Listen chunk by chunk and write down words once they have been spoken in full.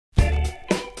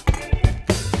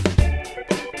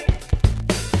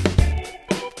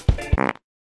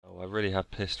really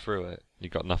have pissed through it. You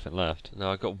got nothing left?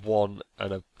 No, I got one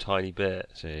and a tiny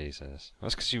bit. Jesus.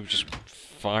 That's because you were just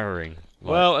firing.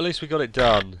 Like... Well, at least we got it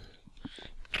done.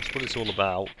 That's what it's all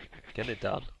about. Getting it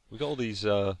done. We got all these,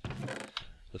 the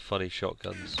funny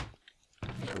shotguns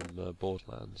from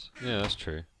Borderlands. Yeah, that's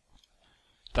true.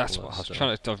 That's what I was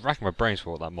trying to... I was racking my brains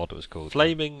for what that mod was called.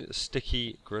 Flaming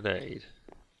Sticky Grenade.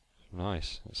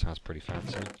 Nice. That sounds pretty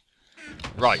fancy.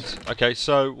 Right. Okay,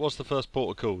 so what's the first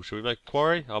portal called? Should we make a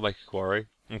quarry? I'll make a quarry.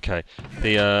 Okay.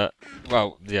 The,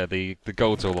 well, yeah, the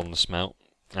gold's all on the smelt.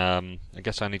 I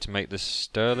guess I need to make this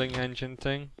Stirling engine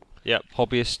thing. Yep.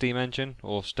 Hobbyist steam engine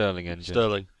or Stirling engine?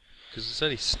 Stirling. Because it's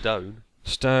only stone.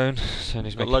 Stone. So I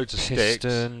need to make loads of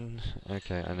piston.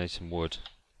 Okay, I need some wood.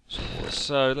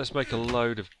 So let's make a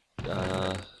load of.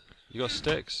 You got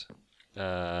sticks?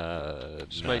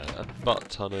 Just make a butt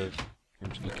ton of. I'm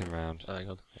just looking around. Hang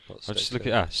on. I'll just look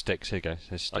at sticks. Here you go.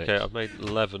 There's sticks. Okay, I've made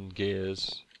 11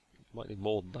 gears. Might need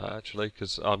more than that actually,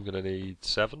 because I'm gonna need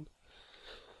 7.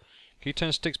 Can you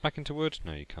turn sticks back into wood?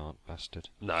 No, you can't, bastard.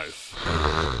 No.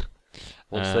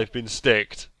 Once they've been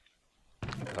sticked.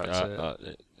 That's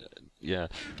it. Yeah.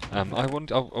 I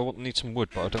need some wood,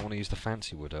 but I don't want to use the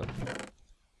fancy wood up.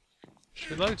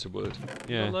 Should we loads of wood?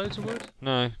 Yeah. You want loads of wood?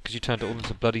 No, because you turned it all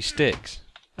into bloody sticks.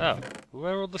 Oh,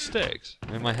 where are all the sticks?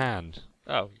 In my hand.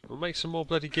 Oh, we'll make some more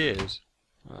bloody gears.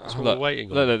 That's what look, we're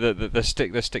waiting on. Look,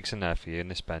 there's sticks in there for you in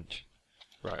this bench.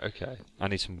 Right, okay. I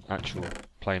need some actual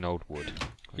plain old wood.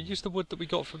 We use the wood that we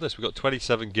got from this. We got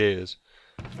 27 gears.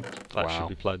 That wow. should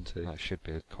be plenty. That should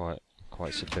be quite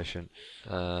sufficient.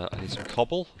 I need some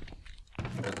cobble.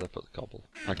 Where did I put the cobble?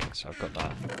 Okay, so I've got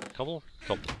that. Cobble?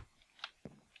 Cobble.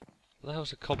 Where the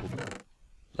hell's a cobble?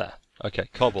 There. Okay,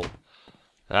 cobble.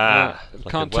 Ah,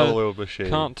 like a well-oiled machine.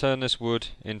 Can't turn this wood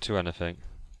into anything.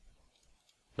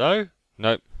 No?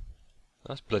 Nope.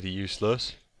 That's bloody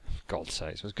useless. For God's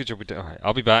sake, it was a good job we did. Alright,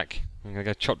 I'll be back. I'm going to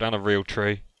go chop down a real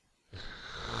tree.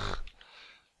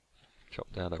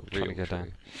 Chop down a real tree.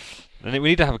 Down. And we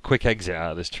need to have a quick exit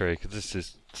out of this tree, because this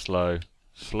is slow.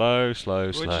 Slow.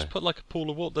 We just put like a pool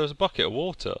of water. There's a bucket of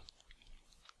water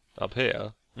up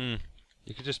here. Hmm.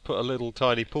 You could just put a little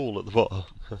tiny pool at the bottom.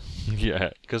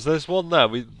 Yeah. Because there's one there.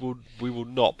 We will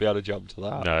not be able to jump to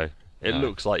that. No. It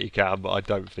looks like you can, but I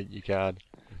don't think you can.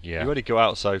 Yeah. You only go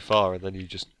out so far, and then you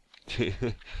just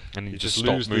and you just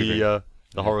lose stop moving. the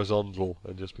horizontal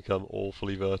and just become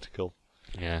awfully vertical.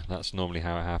 Yeah, that's normally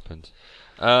how it happens.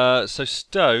 So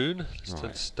stone. Let's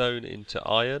turn stone into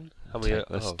iron. How many?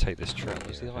 Let's take this tree.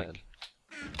 Where's the iron?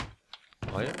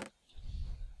 Iron?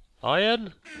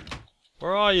 Iron?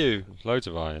 Where are you? Loads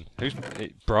of iron. Who's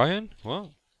Brian? What?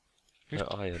 No,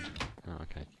 iron. Oh,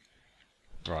 okay.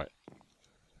 Right.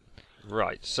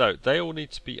 Right, so they all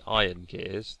need to be iron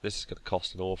gears. This is going to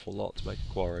cost an awful lot to make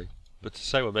a quarry. But to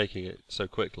say we're making it so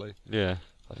quickly, yeah,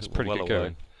 that's pretty well good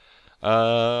going.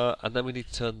 And then we need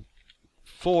to turn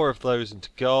 4 of those into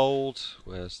gold.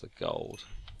 Where's the gold?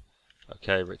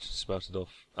 Okay, Richard smelted off.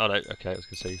 Oh no, okay, I was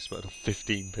going to say he smelted off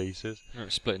 15 pieces. No,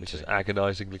 it's split which into is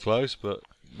agonisingly close, but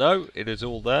no, it is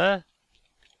all there.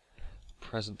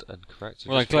 Present and correct.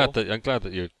 Well, I'm glad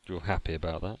that you're happy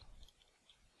about that.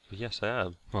 Yes, I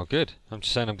am. Well, good. I'm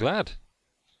just saying I'm glad.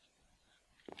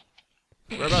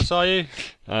 Whereabouts are you?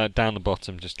 Down the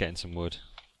bottom, just getting some wood.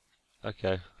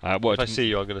 Okay. If I see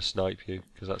you, I'm going to snipe you,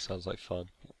 because that sounds like fun.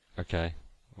 Okay.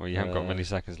 Well, you haven't got many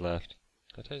seconds left.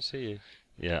 I don't see you.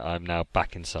 Yeah, I'm now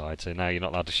back inside, so now you're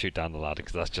not allowed to shoot down the ladder,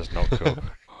 because that's just not cool.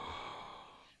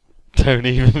 Don't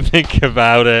even think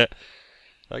about it.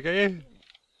 Did I get you?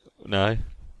 No.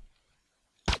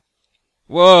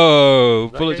 Whoa!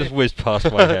 Bullet just whizzed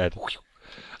past my head.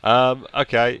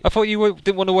 Okay. I thought you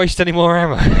didn't want to waste any more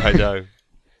ammo. I know.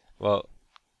 Well,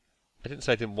 I didn't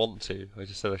say I didn't want to. I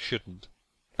just said I shouldn't.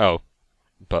 Oh,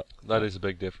 but that is a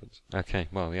big difference. Okay.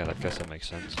 Well, yeah, I guess that makes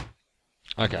sense.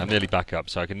 Okay, I'm nearly back up,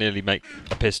 so I can nearly make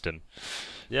a piston.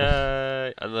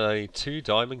 Yay! And then I need 2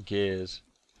 diamond gears.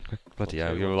 Bloody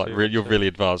hell! You're really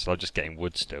advanced. I'm just getting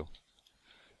wood still.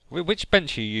 Which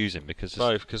bench are you using? Because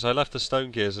both. Because I left the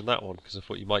stone gears in that one because I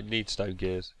thought you might need stone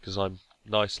gears because I'm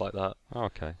nice like that. Oh,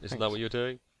 okay. Isn't that what you're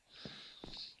doing?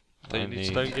 Don't you need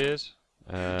stone gears?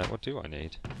 What do I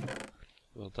need?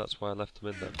 Well, that's why I left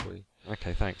them in there for you.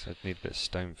 Okay, thanks. I need a bit of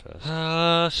stone first.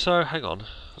 So hang on.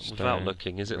 Stone, without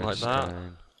looking, is it like that?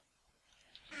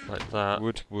 Like that.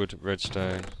 Wood,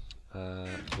 redstone.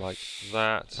 Like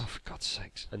that. Oh, for God's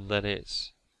sakes! And then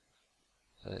it's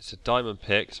a diamond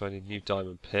pick, so I need a new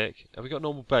diamond pick. Have we got a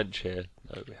normal bench here?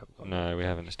 No, we haven't got. No, we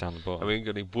haven't. It's down the bottom. And we haven't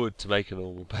got any wood to make a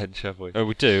normal bench, have we? Oh,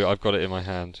 we do. I've got it in my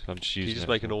hand. I'm just using it. Can you just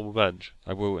make a normal bench?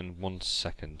 I will in 1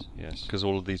 second. Yes. Because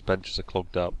all of these benches are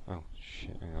clogged up. Oh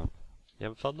shit! Hang on. You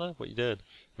having fun there? What you doing?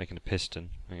 Making a piston.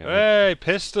 Hey,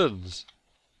 pistons!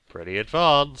 Pretty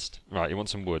advanced. Right, you want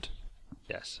some wood?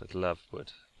 Yes, I'd love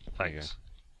wood. Thanks.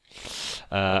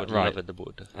 Right, love in the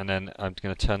wood. and then I'm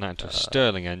going to turn that into a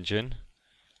Stirling engine.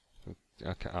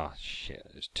 Okay. Ah, shit.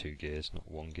 There's 2 gears,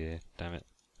 not 1 gear. Damn it.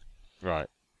 Right.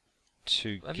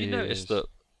 2 gears. Have you noticed that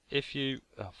if you...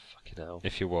 Oh, fucking hell.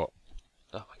 If you what?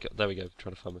 Oh my god, there we go, I'm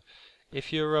trying to find it.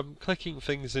 If you're clicking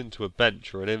things into a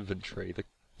bench or an inventory,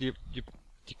 your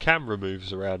camera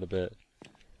moves around a bit.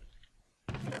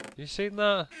 You seen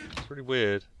that? It's really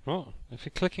weird. What? If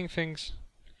you're clicking things...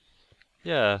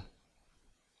 Yeah.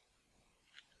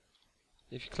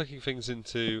 If you're clicking things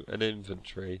into an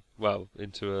inventory, well,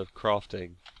 into a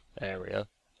crafting area,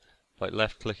 like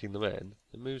left-clicking them in,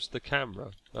 it moves the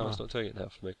camera. Oh, it's not doing it now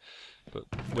for me. But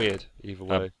weird, either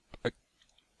way.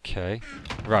 Okay.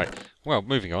 Right. Well,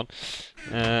 moving on.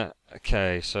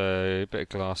 Okay, so a bit of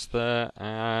glass there,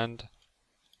 and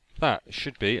that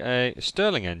should be a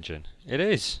Stirling engine. It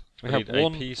is. We have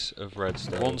need a piece of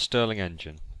redstone. 1 Stirling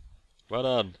engine. Well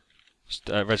done.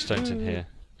 Redstone's in here.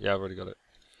 Yeah, I've already got it.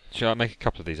 Shall I make a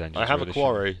couple of these engines? I have a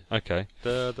quarry. Okay.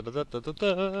 Da, da, da, da, da,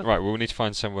 da. Right. Well, we need to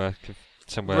find somewhere.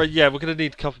 Right, yeah, we're going to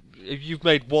need... You've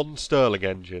made 1 Stirling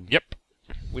engine. Yep.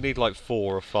 We need like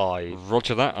 4 or 5.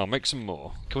 Roger that. I'll make some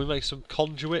more. Can we make some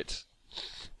conduit?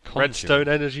 Redstone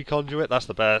energy conduit? That's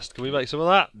the best. Can we make some of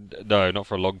that? No, not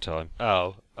for a long time.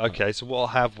 Oh, okay. So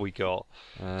what have we got?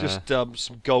 Just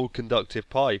some gold conductive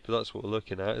pipe. That's what we're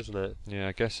looking at, isn't it? Yeah,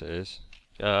 I guess it is.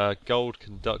 Gold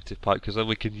conductive pipe, because then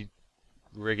we can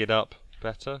rig it up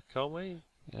better, can't we?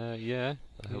 Yeah.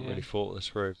 I haven't really thought this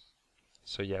through.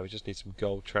 So yeah, we just need some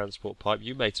gold transport pipe.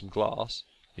 You made some glass.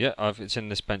 Yeah, it's in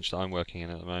this bench that I'm working in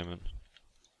at the moment.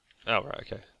 Oh, right,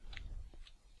 okay.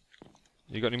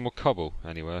 You got any more cobble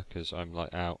anywhere? Because I'm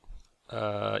like out.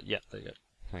 Yeah, there you go.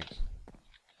 Thanks.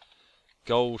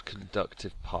 Gold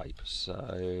conductive pipe.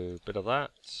 So, bit of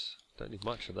that. Don't need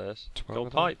much of this. 12 Gold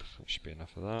of them? pipe. That should be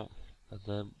enough of that. And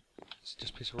then, it's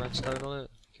just a piece of redstone on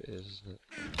it? It is, isn't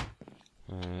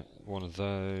it? 1 of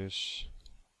those.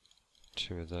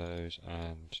 2 of those,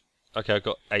 and... Okay, I've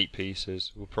got 8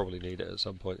 pieces. We'll probably need it at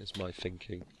some point, it's my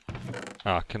thinking.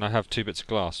 can I have 2 bits of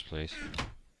glass, please?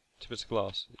 2 bits of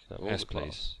glass? You can have all Yes, the glass.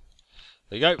 please.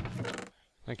 There you go!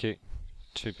 Thank you.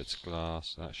 2 bits of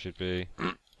glass, that should be...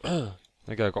 There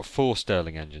you go, I've got 4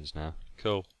 Stirling engines now.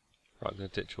 Cool. Right, I'm going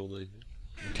to ditch all the...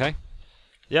 Okay.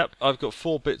 Yep, I've got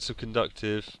 4 bits of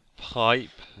conductive pipe.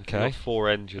 Okay. I've got 4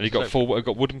 engines. And you got 4, I've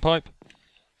got wooden pipe?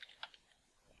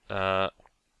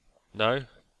 No.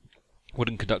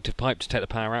 Wooden conductive pipe to take the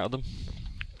power out of them?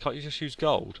 Can't you just use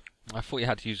gold? I thought you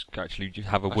had to actually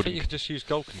have a I wooden... think you can just use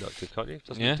gold conductive, can't you?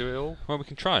 Doesn't Yeah. it do it all? Well, we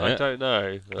can try I it. don't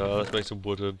know. Let's make some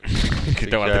wooden.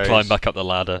 Don't have to climb back up the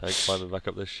ladder. I'm climbing back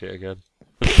up this shit again.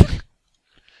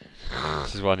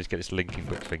 This is why I need to get this linking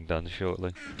book thing done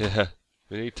shortly. Yeah.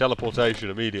 We need teleportation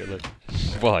immediately.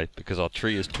 Why? Because our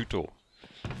tree is too tall.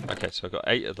 Okay, so I've got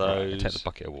 8 of Right, those. take the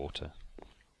bucket of water.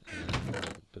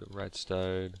 Bit of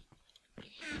redstone.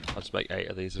 I'll just make 8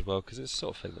 of these as well, because it's the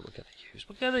sort of thing that we're going to use.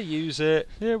 We're going to use it.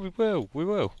 Yeah, we will. We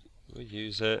will. We'll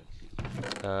use it.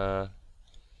 Again,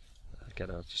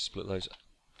 I'll just split those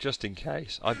just in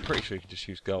case. I'm pretty sure you can just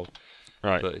use gold.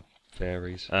 Right. But it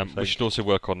varies. We should also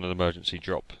work on an emergency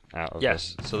drop out of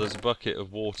Yes, this. so there's a bucket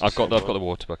of water. I've got the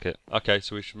water bucket. Okay,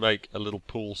 so we should make a little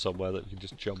pool somewhere that we can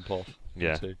just jump off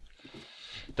Yeah. into.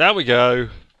 Down we go.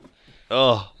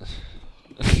 Oh.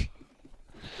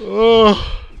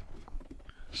 Oh.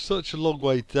 Such a long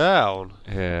way down.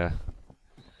 Yeah.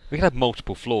 We could have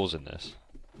multiple floors in this.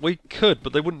 We could,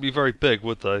 but they wouldn't be very big,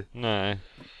 would they? No.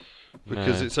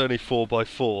 Because No. it's only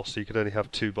 4x4, so you can only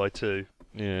have 2x2.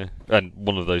 Yeah. And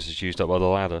one of those is used up by the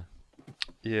ladder.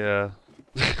 Yeah.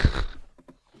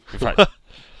 In fact,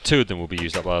 2 of them will be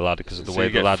used up by the ladder because of the So way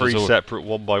you the get ladder's 3 separate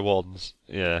 1x1s.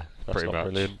 Yeah, That's pretty not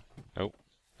much. brilliant. Oh,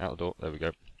 out the door. There we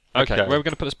go. Okay. Where are we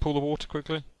going to put this pool of water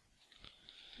quickly?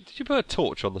 Did you put a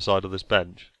torch on the side of this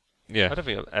bench? Yeah. I don't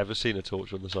think I've ever seen a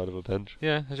torch on the side of a bench.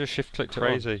 Yeah, I just shift clicked it on.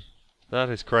 Crazy. That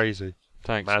is crazy.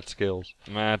 Thanks. Mad skills.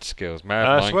 Mad skills.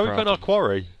 Mad So where are we putting our Minecraft.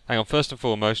 quarry? Hang on, first and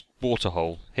foremost, water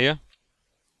hole. Here?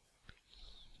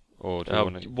 Or do you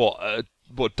want to...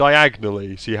 What,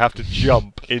 diagonally, so you have to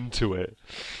jump into it?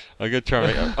 I'm going to try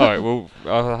and make... Alright, well,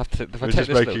 I'll have to... If I We're take just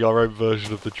this making our own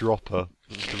version of the dropper.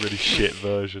 It's a really shit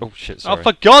version. Oh, shit, sorry. Oh,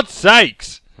 for God's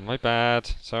sakes! My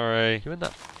bad. Sorry. You and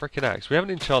that frickin' axe. We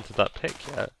haven't enchanted that pick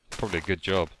yet. Probably a good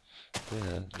job.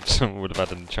 Yeah. Someone would have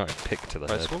had an enchanted pick to the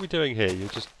Right, head. so what are we doing here? You're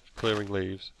just clearing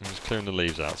leaves. I'm just clearing the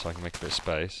leaves out so I can make a bit of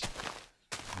space.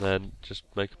 And then just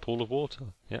make a pool of water.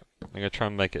 Yep. I'm going to try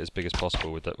and make it as big as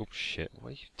possible with that. Oh shit. What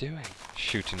are you doing?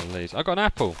 Shooting the leaves. I got an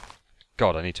apple!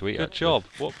 God, I need to eat it. Good job.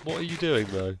 What are you doing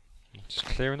though? Just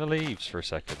clearing the leaves for a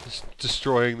second. Just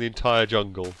destroying the entire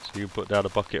jungle so you can put down a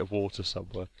bucket of water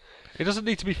somewhere. It doesn't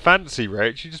need to be fancy,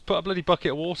 Rich. You just put a bloody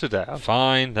bucket of water down.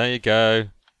 Fine, there you go.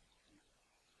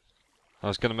 I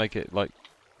was going to make it, like,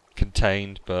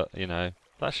 contained, but, you know.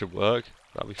 That should work.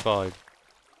 That'll be fine.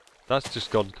 That's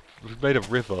just gone... We've made a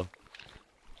river.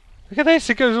 Look at this!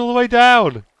 It goes all the way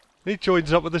down! It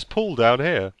joins up with this pool down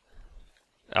here.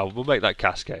 Oh, we'll make that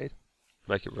cascade.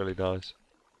 Make it really nice.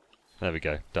 There we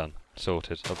go. Done.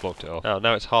 Sorted. I blocked it off. Oh,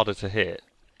 now it's harder to hit.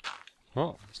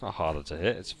 What? It's not harder to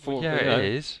hit. It's full. Yeah, it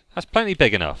is. That's plenty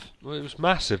big enough. Well, it was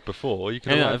massive before. You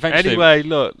can Yeah, eventually- anyway,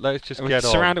 look, let's just get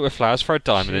on. Surround it with flowers, throw a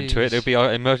diamond into it. Jeez. It'll be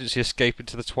our emergency escape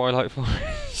into the Twilight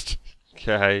Forest.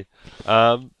 Okay.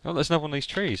 Oh, there's another one of these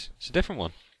trees. It's a different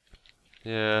one.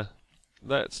 Yeah.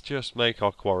 Let's just make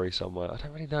our quarry somewhere. I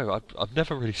don't really know. I've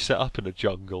never really set up in a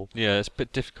jungle. Yeah, it's a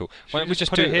bit difficult. Should Why don't we we just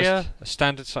just put do it here? a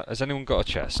standard size? Has anyone got a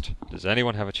chest? Does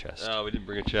anyone have a chest? Oh, we didn't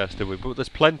bring a chest, did we? But there's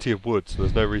plenty of wood, so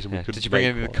there's no reason we Yeah. couldn't. Did you bring make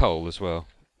any of the one. coal as well?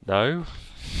 No.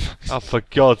 Oh, for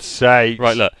God's sake!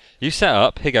 Right, look. You set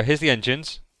up. Here you go. Here's the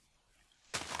engines.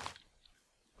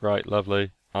 Right,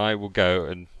 lovely. I will go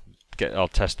and I'll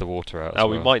test the water out. Oh, as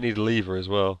we well. might need a lever as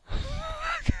well.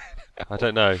 I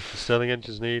don't know. Do Sterling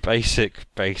engines need? Basic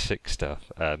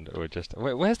stuff, and we're just.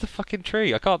 Where's the fucking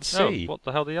tree? I can't see. Oh, what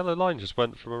the hell? The yellow line just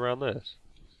went from around this.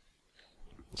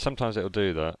 Sometimes it'll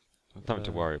do that. Nothing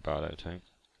to Uh, worry about, I don't think.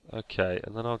 Okay,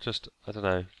 and then I'll just, I don't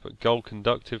know, put gold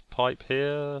conductive pipe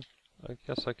here. I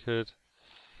guess I could.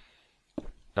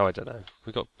 No, I don't know.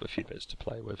 We've got a few bits to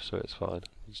play with, so it's fine.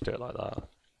 Just do it like that.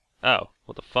 Oh,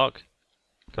 what the fuck?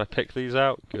 Can I pick these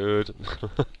out? Good.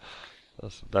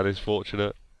 That is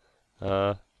fortunate.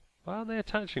 Why aren't they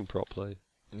attaching properly?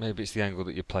 Maybe it's the angle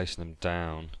that you're placing them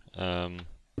down.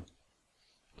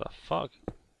 The fuck?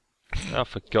 Oh,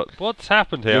 for God. What's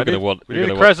happened here? You're gonna want- We you're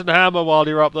need a gonna crescent hammer while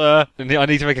you're up there. I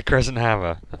need to make a crescent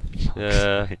hammer.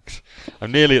 Yeah. Sakes.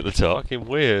 I'm nearly at the top. Fucking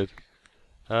weird.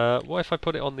 What if I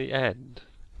put it on the end?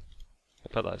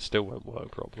 I bet that still won't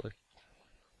work properly.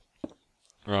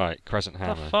 Right, crescent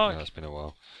hammer. fuck? Oh, that's been a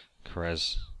while.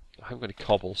 Cres. I haven't got any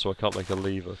cobble, so I can't make a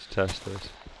lever to test this.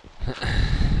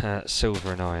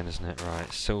 Silver and iron, isn't it?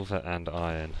 Right, silver and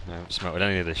iron. I haven't smelted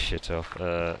any of this shit off.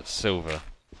 Silver.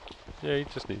 Yeah, you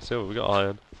just need silver. We got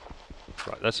iron.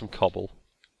 Right, there's some cobble.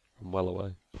 I'm well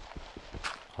away.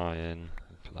 Iron.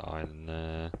 Put the iron in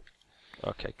there.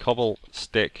 Okay, cobble,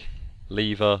 stick,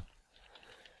 lever.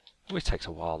 Always takes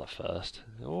a while at first.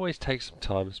 It always takes some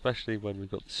time, especially when we've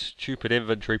got the stupid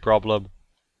inventory problem.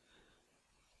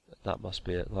 That must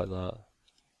be it, like that.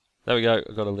 There we go,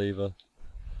 I've got a lever.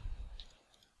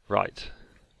 Right.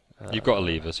 You've got a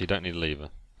lever, so you don't need a lever.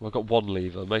 Well, I've got one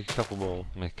lever, make a couple more.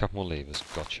 Make a couple more levers.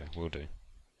 Gotcha, will do.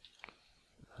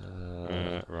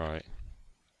 Right.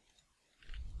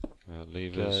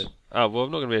 Levers. Oh, well,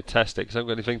 I'm not going to be able to test it because I haven't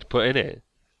got anything to put in it.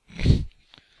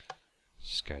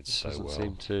 It's going It so doesn't well.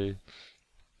 seem to...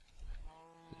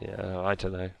 Yeah, I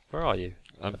don't know. Where are you?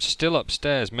 I'm still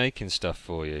upstairs making stuff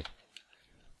for you.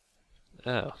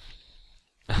 Oh.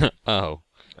 Oh.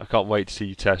 I can't wait to see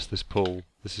you test this pool.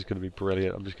 This is going to be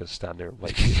brilliant. I'm just going to stand here and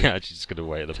wait for you Yeah, actually just going to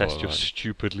wait at the test bottom. your aren't you?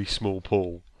 stupidly small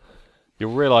pool.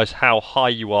 You'll realise how high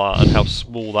you are and how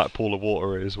small that pool of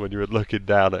water is when you're looking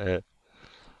down at it.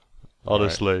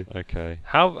 Honestly. Right, okay.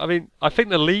 I mean, I think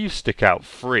the leaves stick out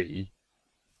free.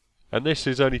 And this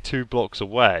is only 2 blocks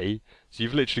away. So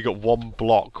you've literally got 1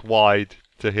 block wide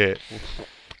to hit.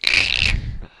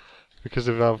 Because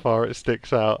of how far it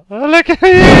sticks out. Oh, look at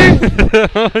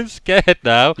you! I'm scared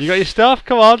now. You got your stuff?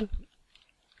 Come on.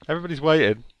 Everybody's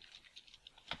waiting.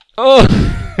 Oh!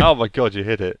 Oh my God, you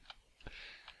hit it.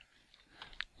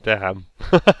 Damn.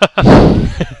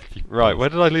 Right, where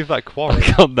did I leave that quarry?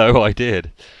 I got no idea.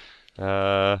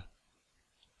 Uh,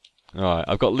 Right,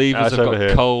 I've got levers, it's I've over got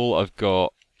here. coal, I've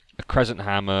got a crescent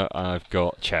hammer, and I've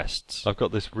got chests. I've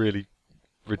got this really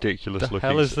ridiculous The looking...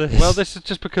 hell is this? Well, this is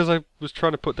just because I was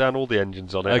trying to put down all the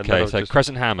engines on it. and then Okay, I so just...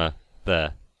 crescent hammer,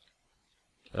 there.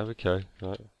 Oh, okay,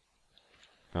 right.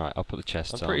 Right, I'll put the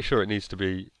chests I'm on. pretty sure it needs to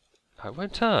be... Oh, it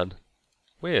won't turn.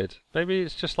 Weird. Maybe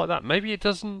it's just like that. Maybe it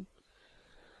doesn't...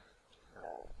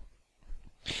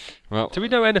 Well, Do we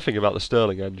know anything about the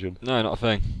Stirling engine? no, not a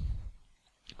thing.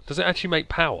 Does it actually make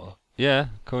power? Yeah,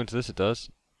 according to this it does.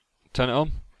 Turn it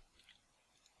on.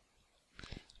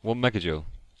 1 megajoule.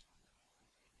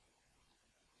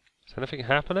 Is anything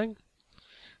happening?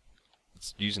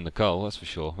 It's using the coal, that's for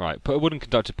sure. Right, put a wooden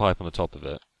conductive pipe on the top of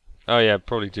it. Oh yeah,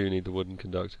 probably do need the wooden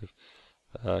conductive.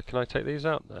 Can I take these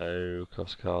out? No, of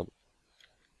course I can't.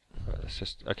 Right, let's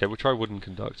just... Okay, we'll try wooden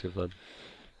conductive then.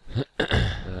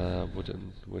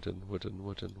 Wooden.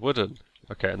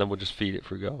 Okay, and then we'll just feed it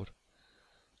through gold.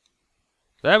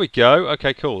 There we go.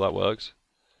 Okay, cool, that works.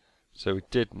 So we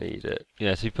did need it.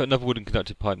 Yeah, so you put another wooden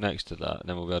conductive pipe next to that, and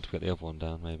then we'll be able to get the other one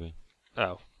down, maybe.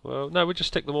 Oh, well, no, we just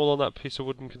stick them all on that piece of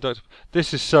wooden conductor.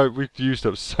 This is so... We've used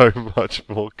up so much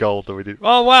more gold than we did.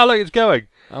 Oh, wow, look, it's going!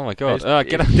 Oh my god,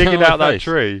 It's digging out that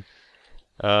tree.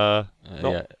 Yeah.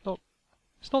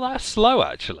 It's not that slow,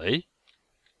 actually.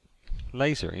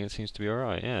 Lasering, it seems to be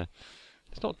alright, yeah.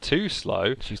 It's not too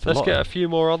slow. Let's get a few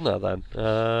more on there, then.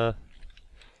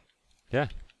 Yeah.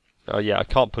 Oh, yeah, I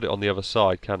can't put it on the other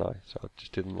side, can I? So I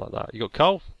just did them like that. You got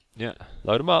coal? Yeah.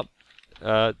 Load them up.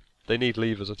 They need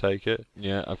levers, I take it.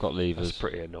 Yeah, I've got levers. That's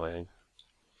pretty annoying.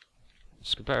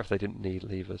 It's better if they didn't need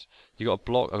levers. You got a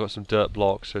block? I've got some dirt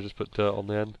blocks, so just put dirt on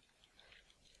the end.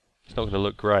 It's not going to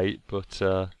look great, but,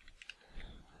 you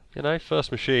know,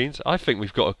 first machines. I think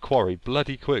we've got a quarry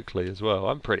bloody quickly as well.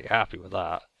 I'm pretty happy with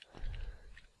that.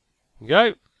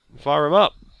 Go. Fire them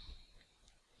up.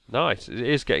 Nice. It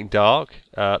is getting dark.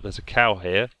 There's a cow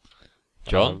here.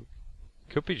 John?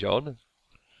 Could be John.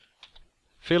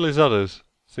 Feel his udders.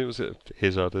 See what's it?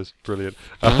 His udders. Brilliant.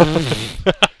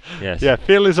 Yes. Yeah,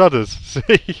 feel his udders.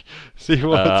 See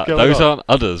what's going on. Those aren't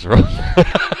udders, right?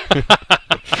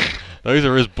 Those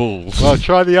are his balls. Well,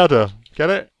 try the udder. Get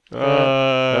it?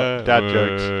 No, dad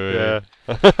jokes.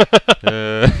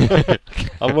 Yeah.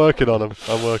 I'm working on them.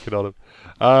 Well,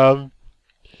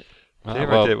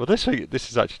 this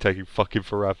is actually taking fucking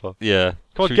forever. Yeah.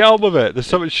 Come on, get on with it. There's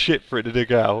so much shit for it to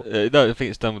dig out. No, I think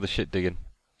it's done with the shit digging.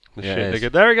 Shit digging.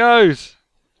 There it goes.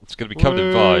 It's going to be covered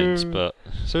in vines, but...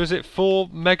 So is it 4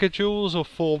 megajoules or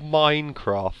 4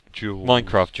 Minecraft joules?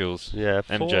 Minecraft joules. Yeah,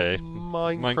 4 MJ.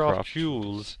 Minecraft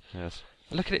joules. Yes.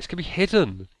 Look at it, it's going to be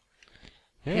hidden.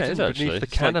 Yeah, hidden it is actually. beneath the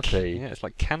It's like- canopy. yeah, it's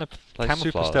like Like super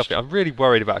camouflage. stealthy. I'm really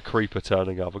worried about a creeper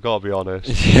turning up, I've got to be honest.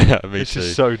 Yeah, me This too.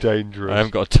 is so dangerous. I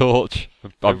haven't got a torch. I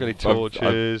haven't got any torches.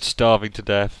 I'm starving to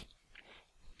death.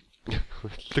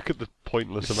 Look at the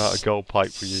pointless amount of gold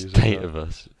pipe we're using. State of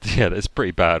us. Yeah, that's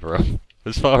pretty bad, Rob.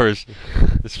 As far as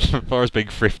being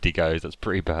thrifty goes, that's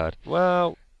pretty bad.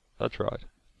 Well, I tried.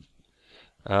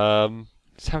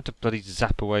 Just having to bloody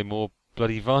zap away more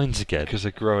bloody vines again. Because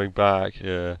they're growing back.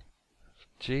 Yeah.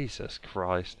 Jesus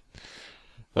Christ.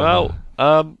 Well,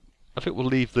 I think we'll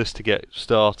leave this to get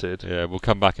started. Yeah, we'll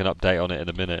come back and update on it in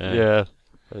a minute. Yeah.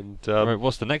 And right,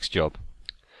 what's the next job?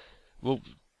 Well,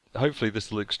 hopefully this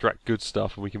will extract good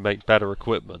stuff and we can make better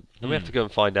equipment. Then we have to go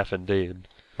and find F&D and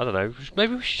I don't know.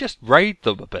 Maybe we should just raid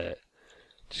them a bit.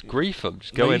 Just grief them.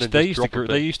 Just go in and just drop a bit.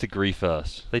 They used to grief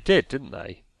us. They did, didn't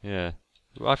they? Yeah.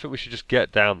 I think we should just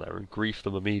get down there and grief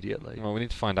them immediately. Well, we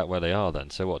need to find out where they are then.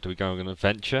 So what, do we go on an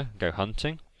adventure, go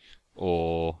hunting?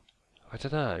 Or... I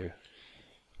don't know.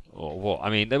 Or what? I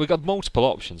mean, we've got multiple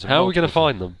options. How are we going to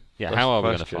find them? Yeah, how are we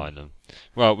going to find them?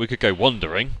 Well, we could go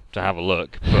wandering to have a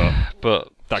look, but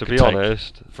that to could be take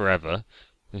honest, forever.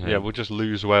 Yeah, we'll just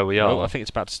lose where we are. Well, I think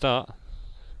it's about to start.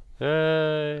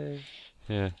 Yay.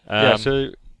 Yeah. Yeah,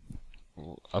 so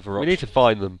we need to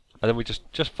find them, and then we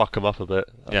just fuck them up a bit,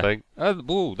 I think.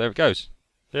 Oh, there it goes.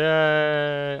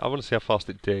 Yay. I want to see how fast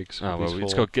it digs. Oh, well,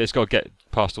 it's got to get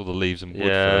past all the leaves and wood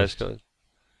first.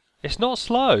 It's not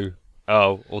slow.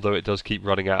 Oh, although it does keep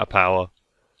running out of power.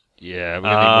 Yeah, we're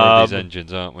going to need more of these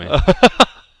engines, aren't we?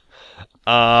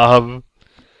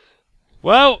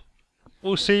 Well,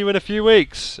 we'll see you in a few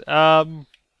weeks. Yeah,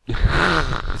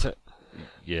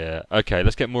 okay,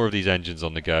 let's get more of these engines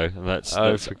on the go. And let's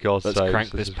for God's sake, crank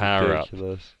this power up.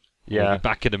 Yeah. We'll be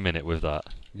back in a minute with that.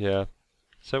 Yeah.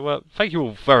 So, thank you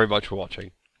all very much for watching.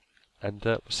 And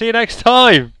we'll see you next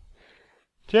time.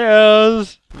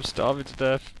 Cheers! I'm starving to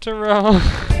death. Ta-ra!